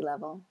get to sea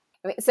level."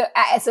 I mean, so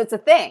it's a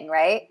thing,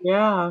 right?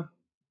 Yeah.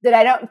 That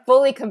I don't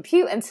fully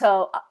compute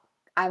until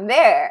I'm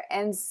there.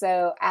 And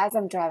so, as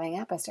I'm driving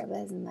up, I start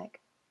realizing, like,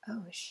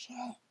 oh shit,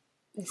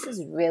 this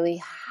is really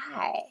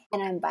high,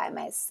 and I'm by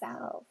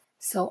myself.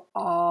 So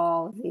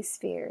all these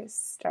fears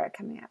started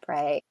coming up,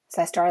 right?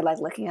 So I started like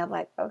looking up,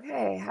 like,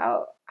 okay,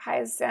 how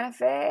high is Santa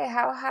Fe?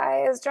 How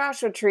high is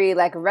Joshua Tree?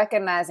 Like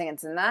recognizing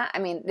it's not, I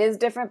mean, it is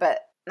different, but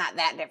not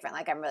that different.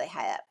 Like I'm really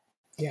high up.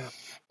 Yeah.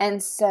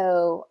 And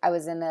so I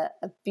was in a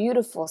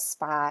beautiful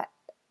spot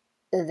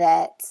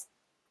that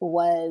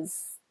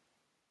was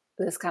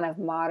this kind of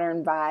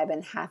modern vibe,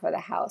 and half of the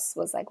house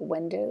was like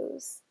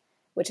windows,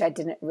 which I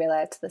didn't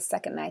realize till the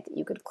second night that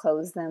you could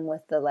close them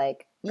with the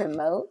like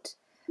remote.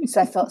 So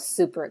I felt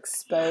super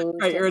exposed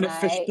Right, you're at in a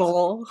night.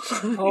 fishbowl.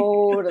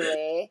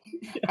 Totally.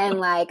 And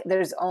like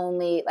there's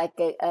only like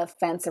a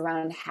fence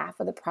around half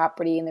of the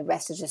property and the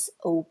rest is just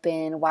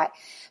open. Why?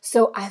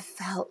 So I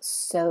felt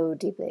so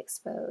deeply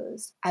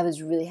exposed. I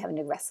was really having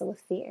to wrestle with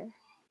fear.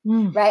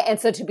 Mm. Right. And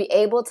so to be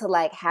able to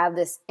like have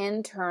this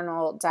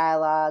internal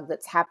dialogue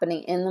that's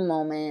happening in the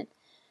moment,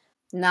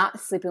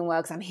 not sleeping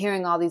well because I'm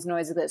hearing all these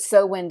noises that's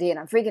so windy and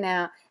I'm freaking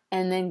out.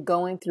 And then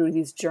going through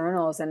these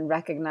journals and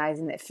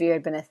recognizing that fear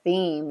had been a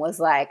theme was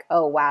like,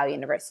 oh, wow,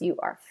 universe, you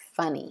are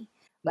funny.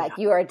 Yeah. Like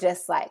you are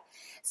just like,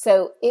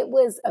 so it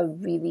was a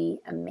really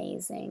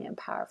amazing and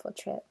powerful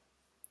trip.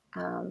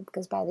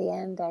 Because by the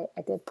end, I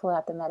did pull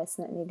out the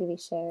medicine that needed to be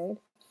shared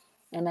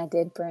and I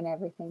did burn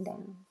everything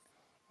down.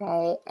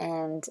 Right.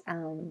 And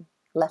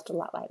left a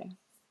lot lighter.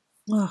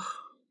 Oh,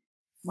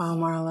 wow,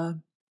 Marla.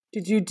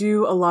 Did you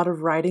do a lot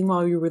of writing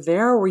while you were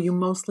there, or were you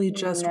mostly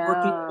just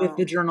working with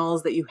the No.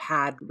 journals that you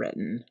had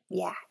written?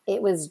 Yeah,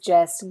 it was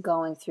just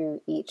going through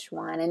each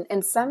one.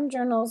 And some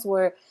journals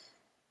were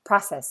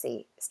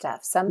processy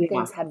stuff. Some Yeah.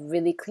 things had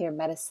really clear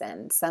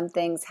medicine. Some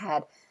things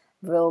had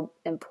real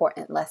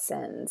important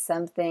lessons.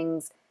 Some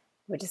things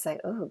were just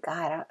like, oh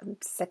God, I'm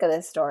sick of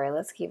this story.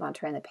 Let's keep on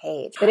turning the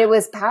page. But it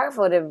was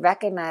powerful to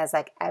recognize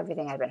like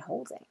everything I'd been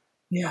holding.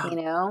 Yeah.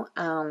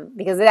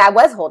 Because I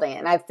was holding it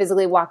and I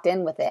physically walked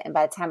in with it. And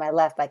by the time I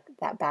left, like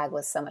that bag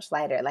was so much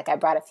lighter. Like I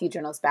brought a few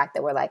journals back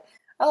that were like,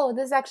 oh,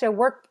 this is actually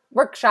a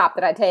workshop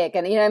that I take.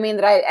 And you know what I mean?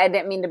 That I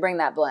didn't mean to bring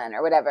that blend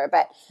or whatever,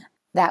 but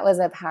that was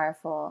a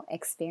powerful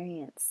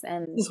experience.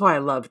 And This is why I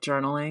love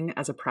journaling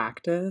as a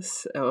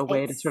practice, a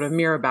way to sort of it's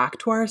mirror back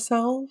to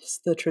ourselves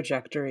the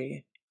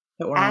trajectory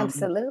that we're on.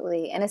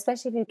 absolutely, and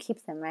especially if you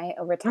keep them right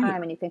over Right.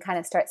 time and you can kind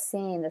of start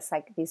seeing this,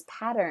 like these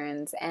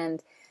patterns.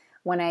 And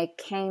when I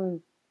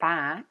came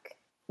back,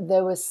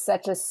 there was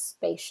such a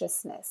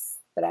spaciousness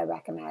that I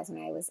recognized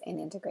when I was in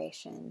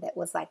integration that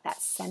was like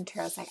that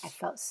center. I was like, I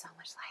felt so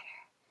much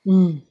lighter.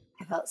 Mm.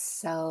 I felt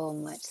so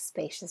much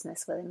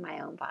spaciousness within my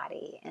own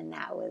body. And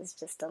that was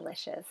just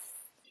delicious.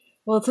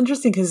 Well, it's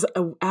interesting because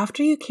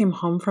after you came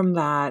home from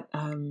that,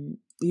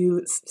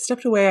 you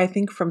stepped away, I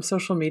think, from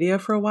social media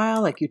for a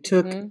while. Like you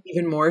took Mm-hmm.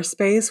 even more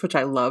space, which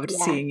I loved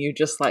Yeah. seeing you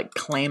just like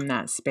claim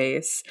that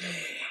space.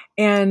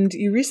 And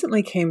you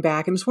recently came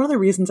back, and it's one of the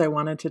reasons I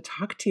wanted to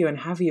talk to you and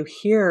have you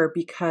here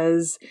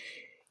because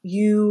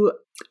you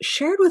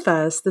shared with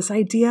us this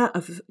idea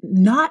of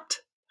not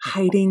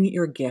hiding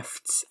your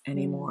gifts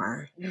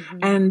anymore Mm-hmm.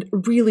 and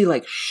really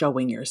like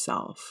showing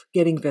yourself,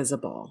 getting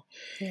visible.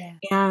 Yeah.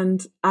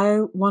 And I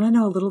want to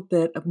know a little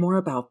bit more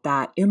about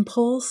that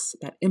impulse,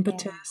 that Yeah.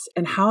 impetus,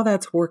 and how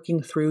that's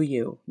working through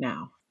you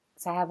now.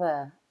 So I have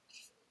a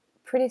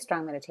pretty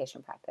strong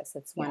meditation practice.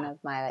 It's one Yeah.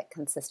 of my like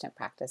consistent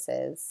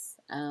practices.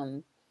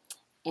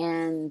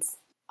 And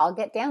I'll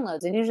get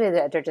downloads and usually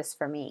they're just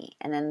for me.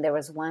 And then there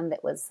was one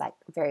that was like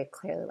very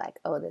clearly like,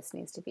 oh, this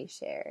needs to be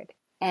shared.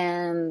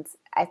 And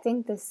I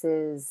think this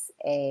is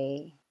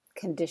a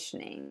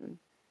conditioning.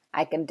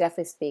 I can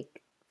definitely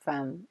speak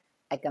from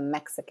like a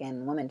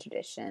Mexican woman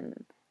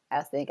tradition.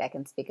 I think I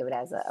can speak of it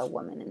as a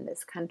woman in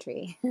this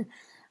country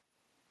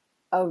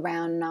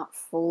around not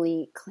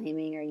fully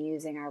claiming or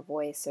using our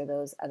voice or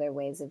those other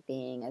ways of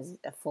being as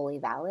a fully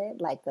valid,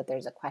 like that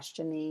there's a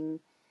questioning.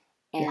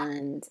 Yeah.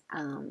 And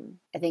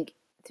I think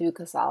through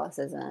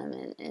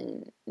Catholicism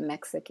and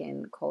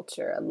Mexican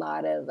culture, a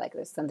lot of like,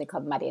 there's something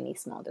called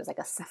Marianismo. There's like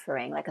a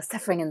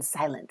suffering in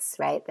silence,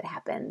 right? That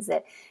happens,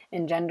 that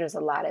engenders a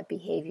lot of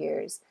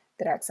behaviors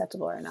that are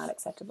acceptable or not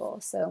acceptable.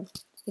 So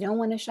you don't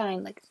want to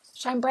shine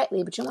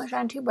brightly, but you don't want to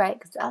shine too bright,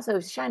 because also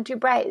if you shine too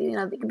bright,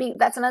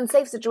 that's an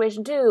unsafe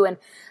situation too. And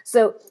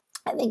so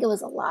I think it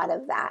was a lot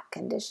of that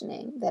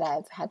conditioning that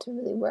I've had to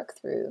really work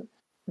through.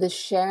 The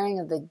sharing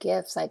of the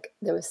gifts, like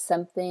there was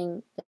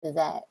something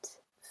that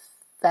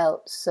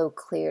felt so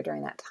clear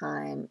during that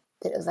time,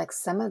 that it was like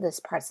some of this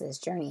parts of this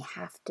journey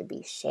have to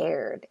be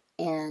shared.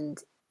 And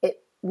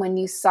when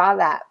you saw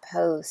that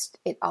post,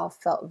 it all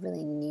felt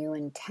really new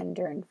and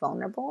tender and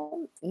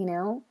vulnerable,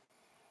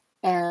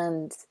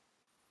 And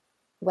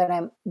what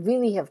I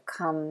really have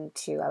come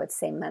to, I would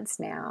say months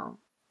now,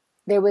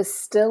 there was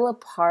still a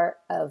part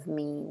of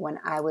me when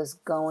I was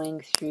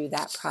going through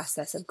that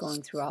process of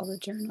going through all the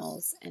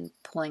journals and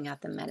pulling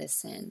out the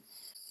medicine.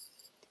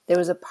 There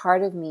was a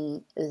part of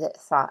me that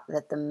thought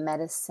that the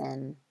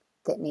medicine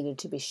that needed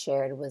to be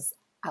shared was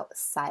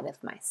outside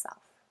of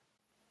myself.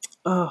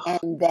 Oh.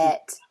 And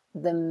that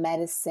the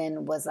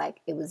medicine was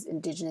like, it was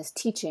indigenous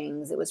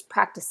teachings, it was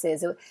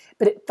practices,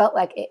 but it felt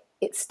like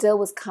it still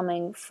was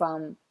coming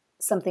from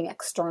something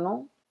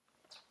external.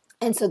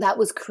 And so that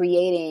was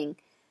creating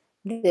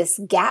this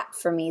gap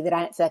for me that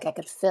I didn't feel like I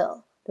could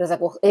fill. It was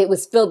like, well, it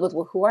was filled with,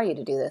 well, who are you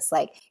to do this?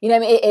 Like,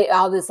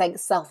 all this like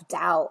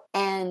self-doubt.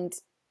 And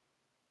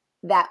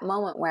that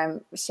moment where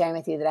I'm sharing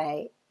with you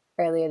that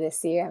earlier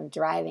this year, I'm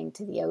driving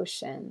to the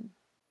ocean,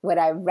 what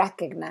I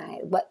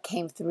recognized, what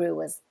came through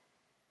was,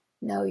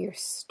 no, your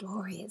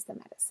story is the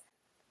medicine.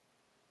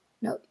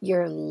 No,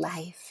 your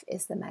life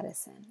is the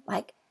medicine.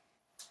 Like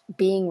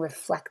being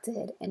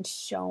reflected and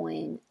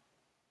showing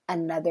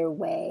another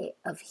way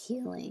of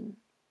healing,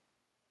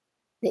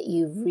 that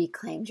you've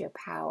reclaimed your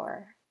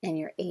power and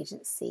your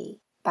agency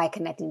by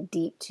connecting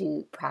deep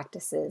to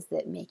practices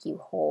that make you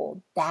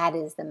whole. That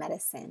is the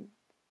medicine.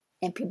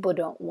 And people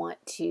don't want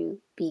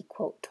to be,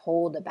 quote,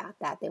 told about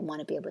that. They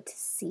want to be able to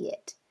see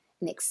it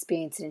and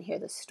experience it and hear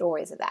the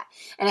stories of that.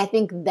 And I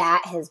think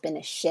that has been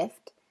a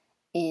shift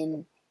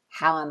in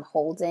how I'm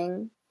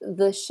holding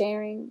the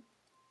sharing.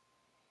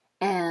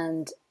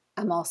 And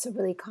I'm also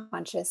really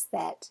conscious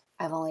that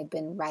I've only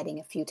been writing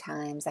a few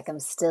times. Like I'm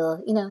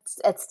still,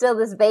 it's still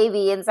this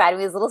baby inside of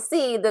me, this little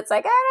seed that's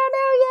like, I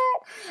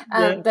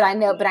don't know yet. But I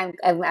know, but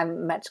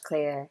I'm much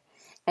clearer.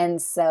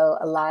 And so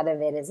a lot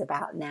of it is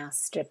about now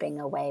stripping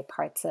away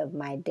parts of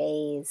my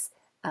days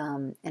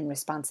and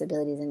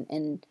responsibilities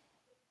and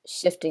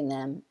shifting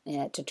them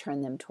to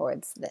turn them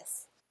towards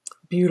this.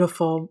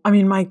 Beautiful. I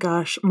mean, my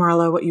gosh,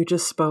 Marla, what you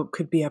just spoke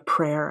could be a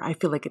prayer. I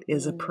feel like it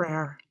is a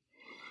prayer.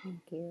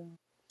 Thank you.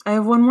 I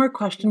have one more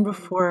question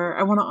before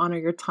I want to honor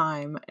your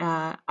time.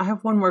 I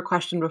have one more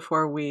question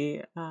before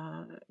we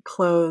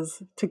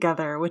close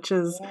together, which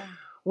is,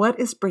 what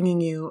is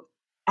bringing you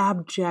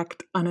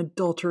abject,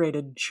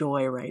 unadulterated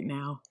joy right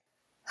now?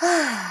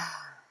 I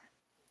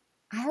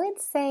would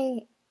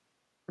say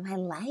my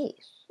life.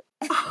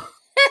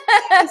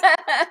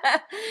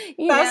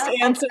 Best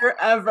answer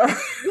ever.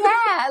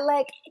 Yeah,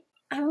 like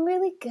I'm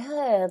really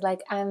good.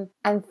 Like I'm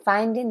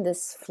finding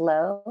this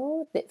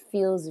flow that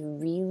feels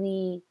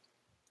really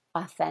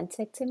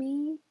authentic to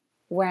me,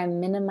 where I'm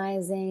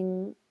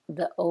minimizing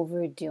the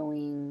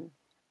overdoing.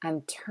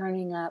 I'm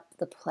turning up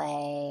the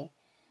play.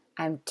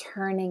 I'm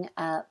turning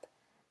up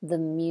the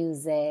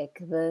music,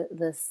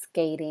 the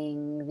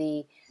skating,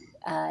 the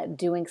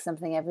doing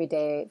something every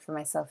day for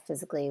myself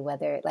physically,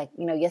 whether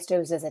yesterday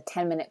was just a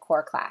 10-minute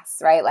core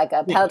class, right? Like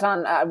a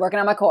Peloton, working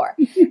on my core,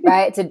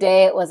 right?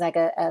 Today it was like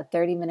a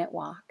 30-minute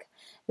walk.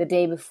 The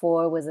day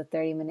before was a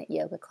 30-minute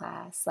yoga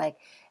class.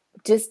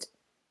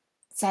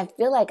 So I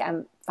feel like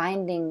I'm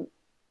finding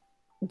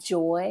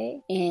joy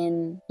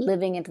in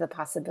living into the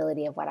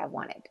possibility of what I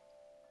wanted.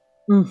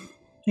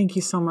 Thank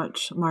you so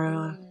much,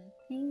 Marla.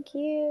 Thank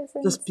you.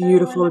 Just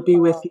beautiful to be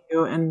with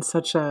you, and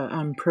such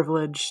a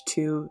privilege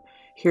to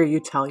hear you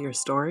tell your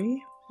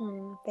story.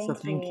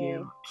 Thank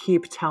you.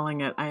 Keep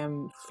telling it. I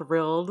am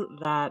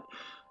thrilled that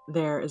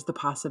there is the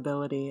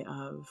possibility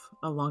of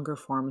a longer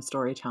form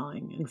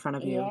storytelling in front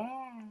of you.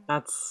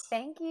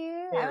 Thank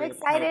you. I'm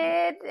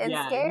excited and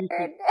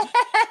scared.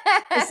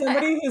 As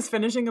somebody who's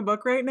finishing a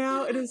book right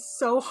now, it is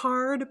so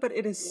hard, but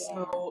it is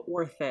so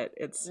worth it.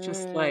 It's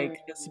just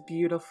like this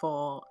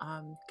beautiful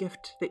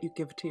gift that you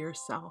give to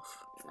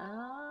yourself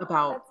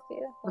about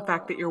the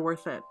fact that you're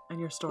worth it and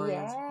your story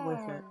is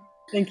worth it.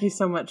 Thank you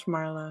so much,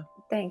 Marla.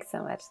 Thanks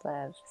so much,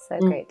 love. So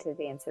great to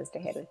be in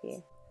sisterhood with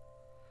you.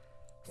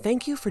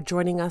 Thank you for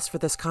joining us for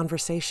this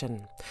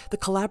conversation. The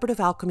Collaborative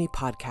Alchemy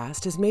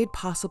podcast is made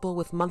possible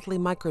with monthly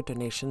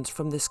microdonations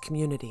from this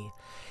community.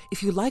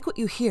 If you like what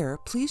you hear,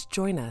 please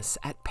join us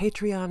at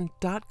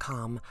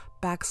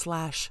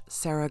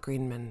patreon.com/Sarah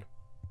Greenman.